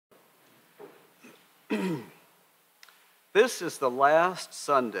This is the last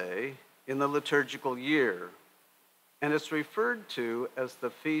Sunday in the liturgical year, and it's referred to as the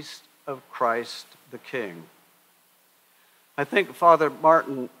Feast of Christ the King. I think Father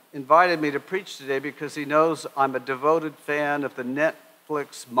Martin invited me to preach today because he knows I'm a devoted fan of the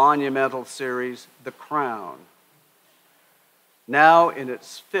Netflix monumental series, The Crown, now in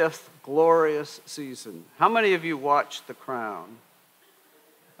its fifth glorious season. How many of you watched The Crown?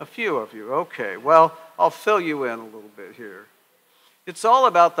 A few of you, okay. Well, I'll fill you in a little bit here. It's all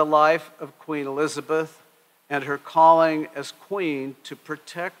about the life of Queen Elizabeth and her calling as queen to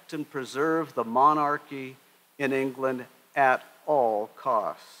protect and preserve the monarchy in England at all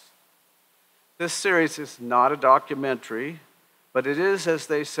costs. This series is not a documentary, but it is, as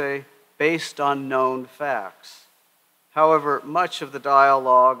they say, based on known facts. However, much of the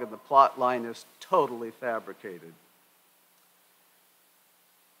dialogue and the plot line is totally fabricated.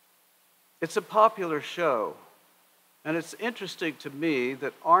 It's a popular show, and it's interesting to me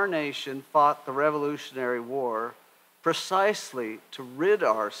that our nation fought the Revolutionary War precisely to rid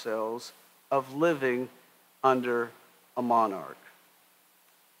ourselves of living under a monarch.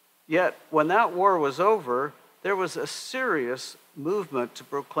 Yet, when that war was over, there was a serious movement to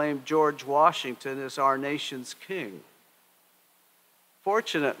proclaim George Washington as our nation's king.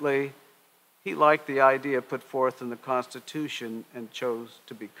 Fortunately, he liked the idea put forth in the Constitution and chose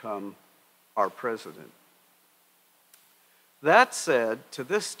to become our president. That said, to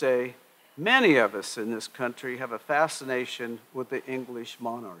this day, many of us in this country have a fascination with the English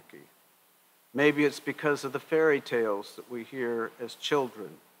monarchy. Maybe it's because of the fairy tales that we hear as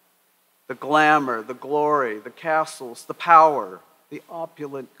children. The glamour, the glory, the castles, the power, the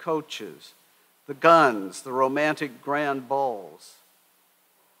opulent coaches, the guns, the romantic grand balls.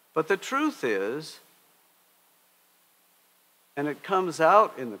 But the truth is, and it comes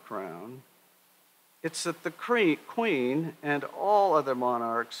out in The Crown, it's that the Queen and all other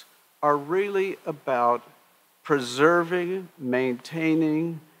monarchs are really about preserving,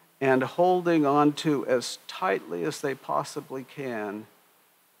 maintaining, and holding on to as tightly as they possibly can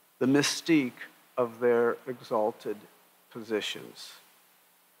the mystique of their exalted positions.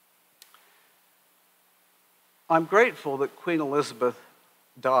 I'm grateful that Queen Elizabeth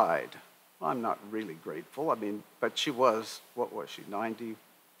died. I'm not really grateful, but she was, what was she,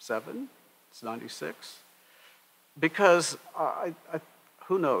 97? It's 96? Because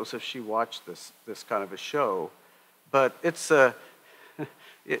who knows if she watched this kind of a show, but this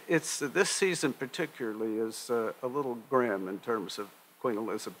season particularly is a little grim in terms of Queen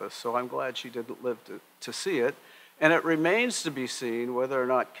Elizabeth, so I'm glad she didn't live to see it. And it remains to be seen whether or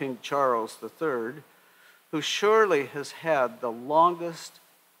not King Charles III, who surely has had the longest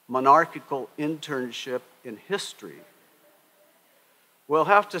monarchical internship in history, we'll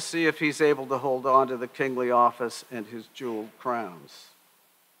have to see if he's able to hold on to the kingly office and his jeweled crowns.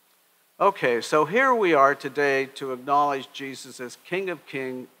 Okay, so here we are today to acknowledge Jesus as King of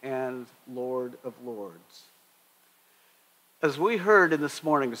Kings and Lord of Lords. As we heard in this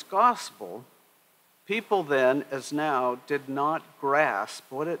morning's gospel, people then, as now, did not grasp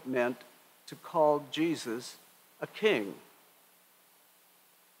what it meant to call Jesus a king.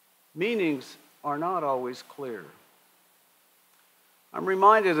 Meanings are not always clear. I'm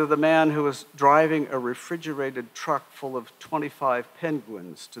reminded of the man who was driving a refrigerated truck full of 25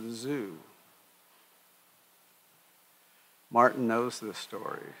 penguins to the zoo. Martin knows this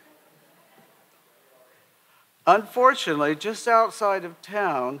story. Unfortunately, just outside of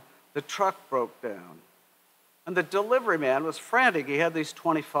town, the truck broke down, and the delivery man was frantic. He had these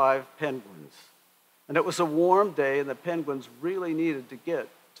 25 penguins, and it was a warm day, and the penguins really needed to get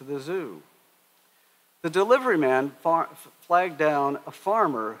to the zoo. The delivery man flagged down a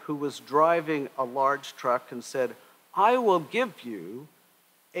farmer who was driving a large truck and said, "I will give you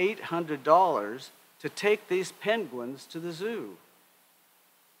 $800 to take these penguins to the zoo."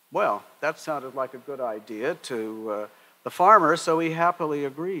 Well, that sounded like a good idea to the farmer, so he happily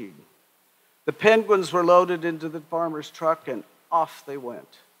agreed. The penguins were loaded into the farmer's truck and off they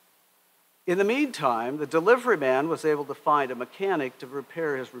went. In the meantime, the delivery man was able to find a mechanic to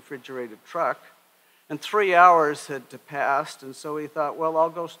repair his refrigerated truck, and 3 hours had passed, and so he thought, well, I'll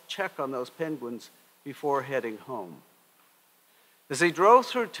go check on those penguins before heading home. As he drove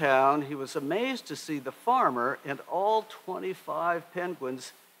through town, he was amazed to see the farmer and all 25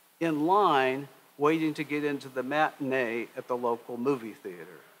 penguins in line waiting to get into the matinee at the local movie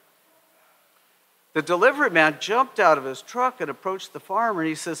theater. The delivery man jumped out of his truck and approached the farmer, and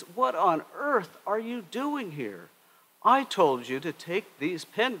he says, "What on earth are you doing here? I told you to take these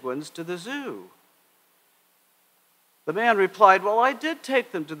penguins to the zoo." The man replied, "Well, I did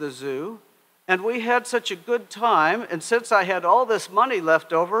take them to the zoo, And we had such a good time, and since I had all this money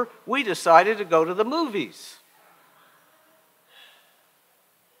left over, we decided to go to the movies.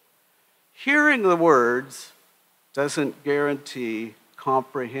 Hearing the words doesn't guarantee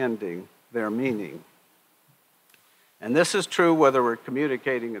comprehending their meaning. And this is true whether we're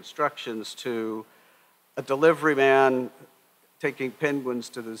communicating instructions to a delivery man taking penguins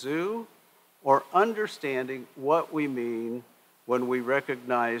to the zoo, or understanding what we mean when we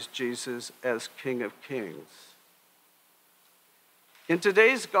recognize Jesus as King of Kings. In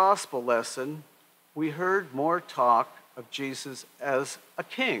today's gospel lesson, we heard more talk of Jesus as a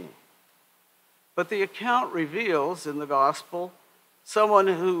king. But the account reveals in the gospel someone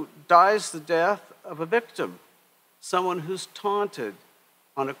who dies the death of a victim, someone who's taunted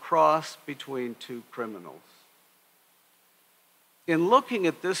on a cross between two criminals. In looking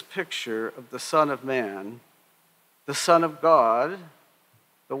at this picture of the Son of Man, the Son of God,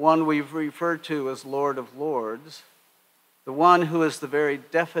 the one we've referred to as Lord of Lords, the one who is the very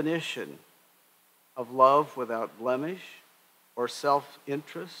definition of love without blemish or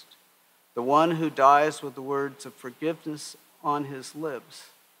self-interest, the one who dies with the words of forgiveness on his lips.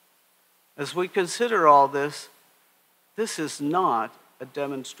 As we consider all this, this is not a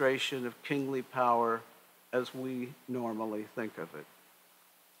demonstration of kingly power as we normally think of it.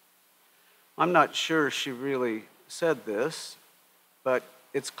 I'm not sure she really said this, but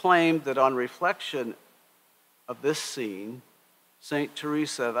it's claimed that on reflection of this scene, St.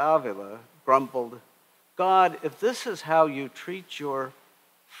 Teresa of Avila grumbled, "God, if this is how you treat your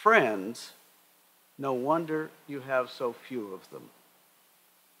friends, no wonder you have so few of them."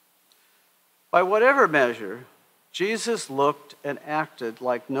 By whatever measure, Jesus looked and acted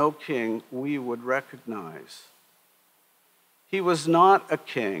like no king we would recognize. He was not a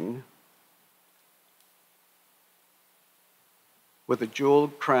king with a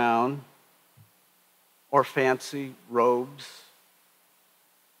jeweled crown or fancy robes.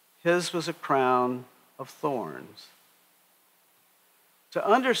 His was a crown of thorns. To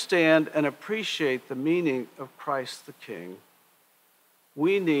understand and appreciate the meaning of Christ the King,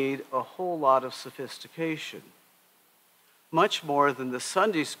 we need a whole lot of sophistication. Much more than the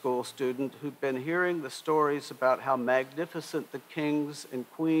Sunday school student who'd been hearing the stories about how magnificent the kings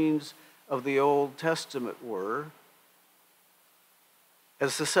and queens of the Old Testament were.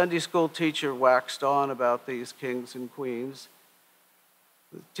 As the Sunday school teacher waxed on about these kings and queens,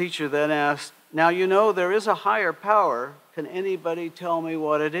 the teacher then asked, "Now you know there is a higher power. Can anybody tell me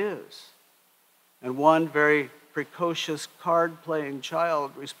what it is?" And one very precocious card-playing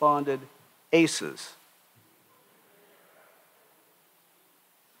child responded, "Aces."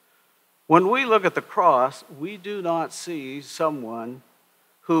 When we look at the cross, we do not see someone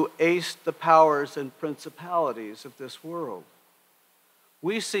who aced the powers and principalities of this world.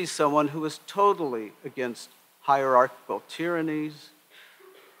 We see someone who is totally against hierarchical tyrannies,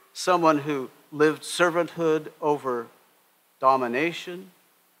 someone who lived servanthood over domination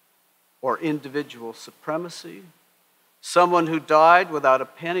or individual supremacy, someone who died without a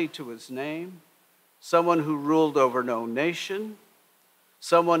penny to his name, someone who ruled over no nation,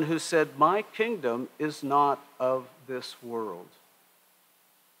 someone who said, "My kingdom is not of this world."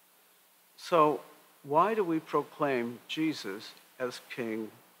 So, why do we proclaim Jesus as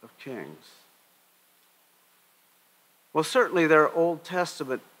King of Kings? Well, certainly there are Old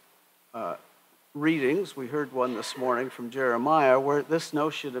Testament readings. We heard one this morning from Jeremiah where this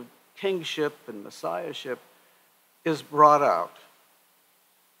notion of kingship and messiahship is brought out.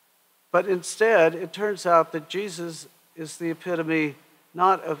 But instead, it turns out that Jesus is the epitome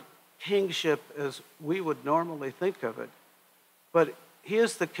not of kingship as we would normally think of it, but he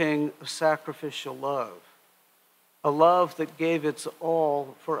is the king of sacrificial love, a love that gave its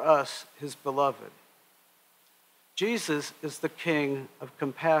all for us, his beloved. Jesus is the king of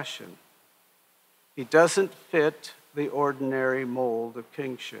compassion. He doesn't fit the ordinary mold of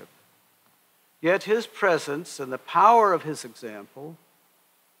kingship. Yet his presence and the power of his example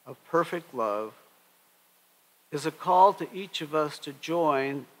of perfect love is a call to each of us to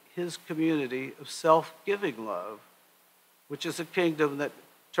join his community of self-giving love, which is a kingdom that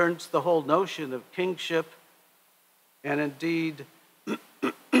turns the whole notion of kingship and indeed,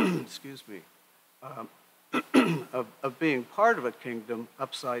 excuse me, of being part of a kingdom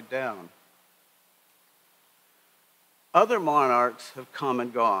upside down. Other monarchs have come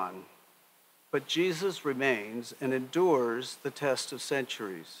and gone, but Jesus remains and endures the test of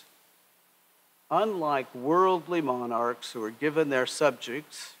centuries. Unlike worldly monarchs who are given their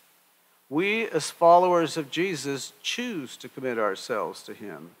subjects, we as followers of Jesus choose to commit ourselves to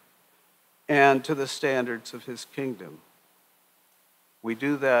him and to the standards of his kingdom. We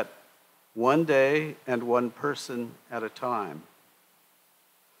do that one day and one person at a time.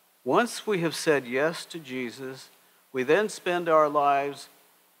 Once we have said yes to Jesus, we then spend our lives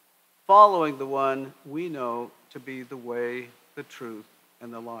following the one we know to be the way, the truth,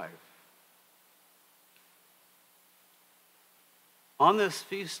 and the life. On this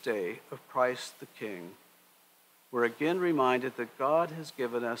feast day of Christ the King, we're again reminded that God has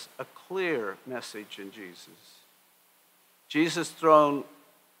given us a clear message in Jesus. Jesus' throne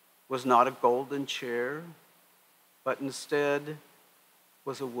was not a golden chair, but instead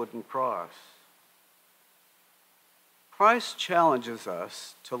was a wooden cross. Christ challenges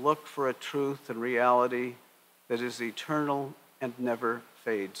us to look for a truth and reality that is eternal and never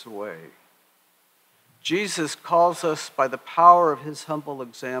fades away. Jesus calls us by the power of his humble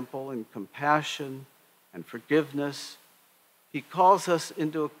example and compassion and forgiveness. He calls us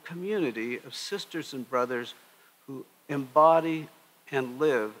into a community of sisters and brothers who embody and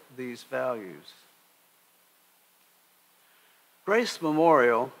live these values. Grace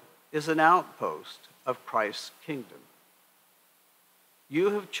Memorial is an outpost of Christ's kingdom.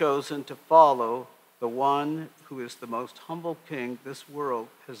 You have chosen to follow the one who is the most humble king this world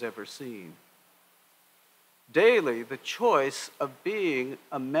has ever seen. Daily, the choice of being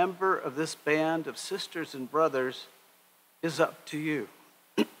a member of this band of sisters and brothers is up to you.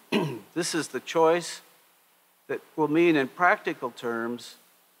 This is the choice that will mean, in practical terms,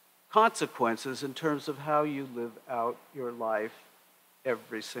 consequences in terms of how you live out your life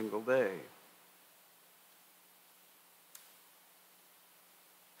every single day.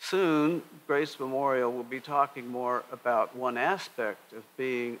 Soon, Grace Memorial will be talking more about one aspect of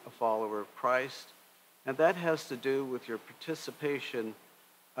being a follower of Christ, and that has to do with your participation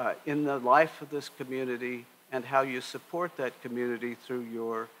in the life of this community and how you support that community through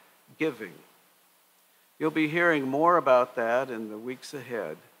your giving. You'll be hearing more about that in the weeks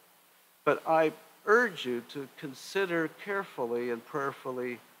ahead, but I urge you to consider carefully and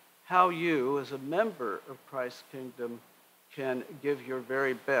prayerfully how you, as a member of Christ's kingdom, can give your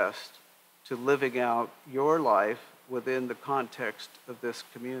very best to living out your life within the context of this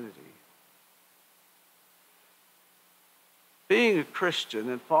community. Being a Christian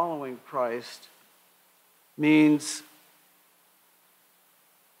and following Christ means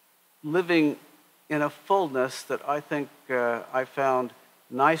living in a fullness that I think I found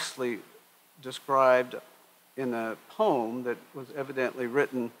nicely described in a poem that was evidently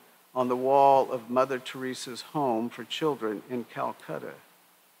written on the wall of Mother Teresa's home for children in Calcutta.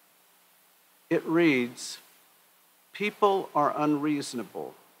 It reads, "People are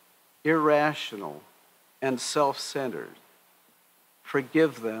unreasonable, irrational, and self-centered.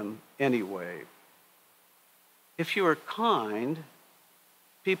 Forgive them anyway. If you are kind,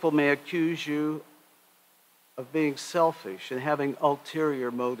 people may accuse you of being selfish and having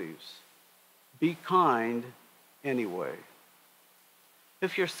ulterior motives. Be kind anyway.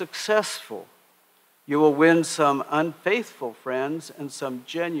 If you're successful, you will win some unfaithful friends and some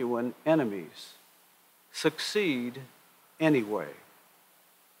genuine enemies. Succeed anyway.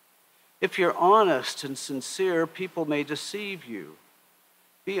 If you're honest and sincere, people may deceive you.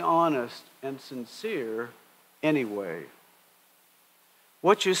 Be honest and sincere anyway.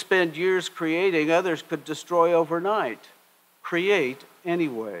 What you spend years creating, others could destroy overnight. Create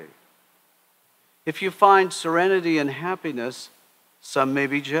anyway. If you find serenity and happiness, some may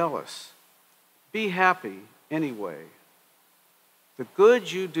be jealous. Be happy anyway. The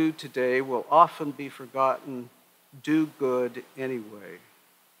good you do today will often be forgotten. Do good anyway.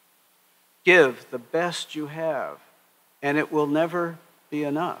 Give the best you have, and it will never be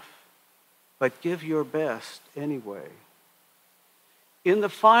enough. But give your best anyway. In the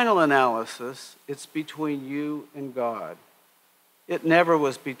final analysis, it's between you and God. It never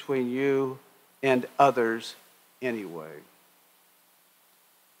was between you and others anyway.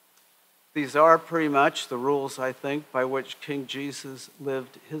 These are pretty much the rules, I think, by which King Jesus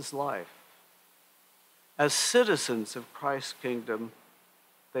lived his life. As citizens of Christ's kingdom,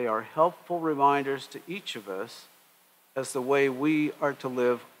 they are helpful reminders to each of us as the way we are to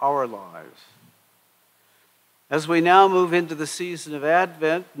live our lives. As we now move into the season of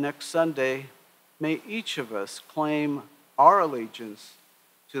Advent next Sunday, may each of us claim our allegiance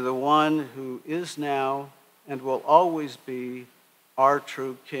to the one who is now and will always be our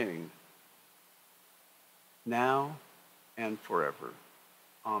true King, now and forever.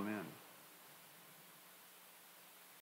 Amen.